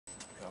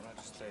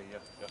say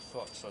your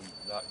thoughts on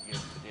that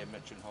game today,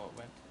 Mitch, and how it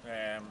went?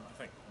 I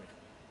think we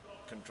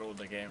controlled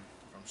the game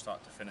from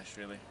start to finish,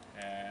 really.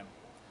 Again,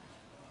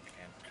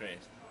 created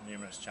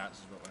numerous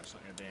chances, but when it's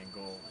not your day and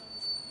goal,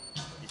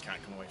 you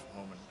can't come away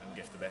from home and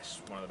give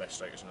one of the best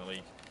strikers in the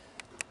league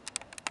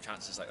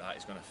chances like that.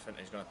 He's going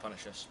to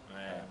punish us.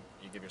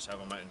 You give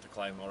yourself a mountain to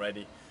climb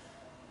already,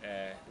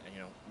 and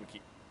we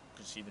keep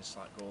conceding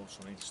slack goals,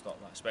 so we need to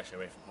stop that, especially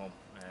away from home.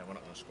 We're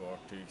not going to score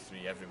 2,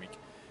 3 every week.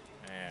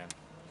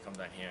 You come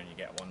down here and you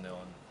get 1-0,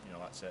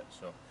 and that's it.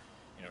 So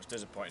it's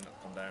disappointing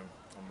not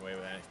to come away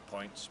with any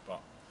points,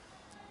 but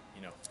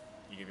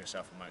you give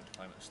yourself a mountain to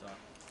climb at the start.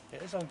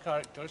 It is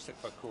uncharacteristic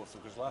for Cove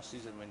because last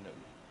season when the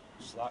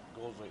slack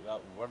goals like that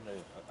weren't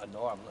a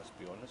norm, let's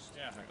be honest.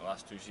 Yeah, I think the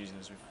last 2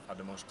 seasons we've had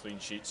the most clean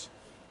sheets,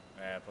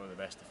 probably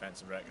the best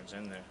defensive records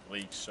in the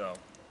league. So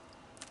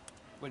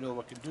we know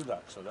we can do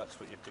that, so that's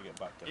what you have to get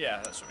back to.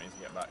 Yeah, that's what we need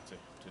to get back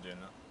to doing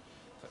that.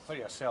 For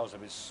yourselves,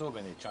 there was so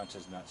many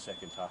chances in that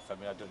second half. I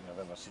mean, I don't think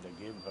I've ever seen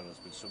a game where there's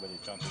been so many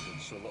chances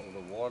and so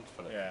little reward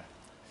for it. Yeah,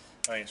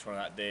 I think it's one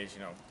of that days,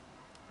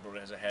 Brody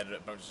has a header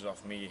that bounces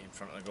off me in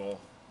front of the goal.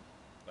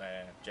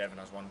 Jevon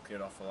has one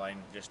cleared off the line,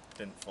 just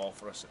didn't fall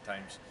for us at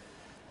times.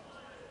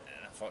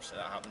 And unfortunately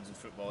that happens in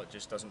football, it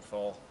just doesn't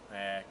fall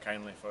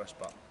kindly for us,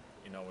 but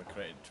we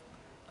created,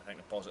 I think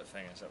the positive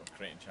thing is that we're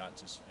creating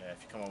chances.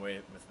 If you come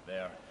away with it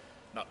there,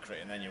 not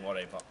creating, then you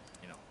worry, but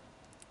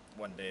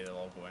one day they'll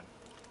all go in.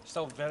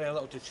 Still very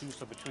little to choose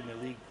from between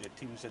the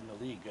teams in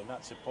the league, and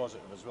that's a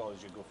positive as well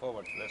as you go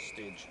forward to this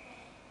stage.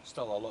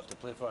 Still a lot to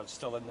play for and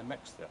still in the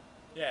mix there.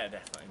 Yeah,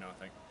 definitely.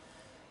 I think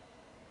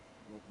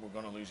we're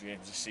going to lose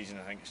games this season.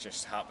 I think it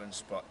just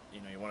happens, but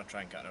you want to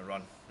try and get on a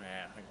run.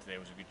 I think today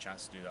was a good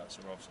chance to do that,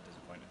 so we're obviously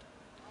disappointed.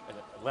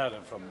 And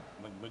learning from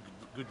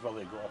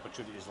Goodwillie got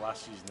opportunities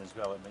last season as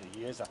well. I mean,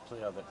 he is a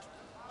player that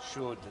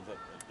showed that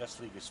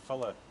this league is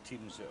full of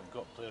teams that have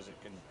got players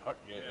that can hurt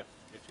you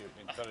if you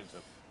encourage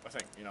them. I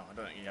think I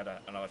don't think he had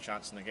another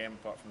chance in the game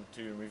apart from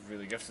 2, and we've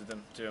really gifted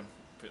them to him,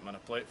 put them on a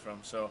plate for him.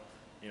 So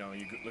you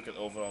look at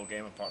the overall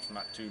game. Apart from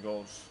that 2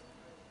 goals,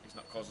 he's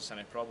not caused us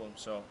any problems.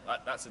 So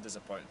that's a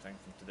disappointing thing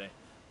from today.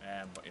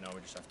 But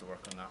we just have to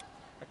work on that.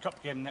 A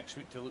cup game next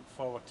week to look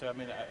forward to. I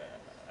mean,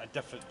 a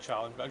different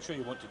challenge, but I'm sure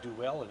you want to do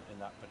well in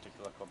that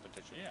particular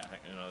competition. Yeah, I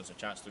think there's a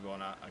chance to go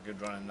on a good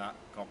run in that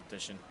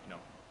competition.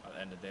 At the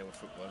end of the day, we're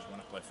footballers, we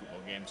want to play football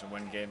games and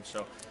win games.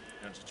 So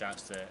it's a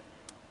chance to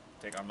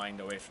take our mind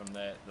away from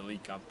the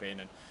league campaign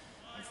and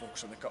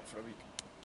focus on the cup for a week.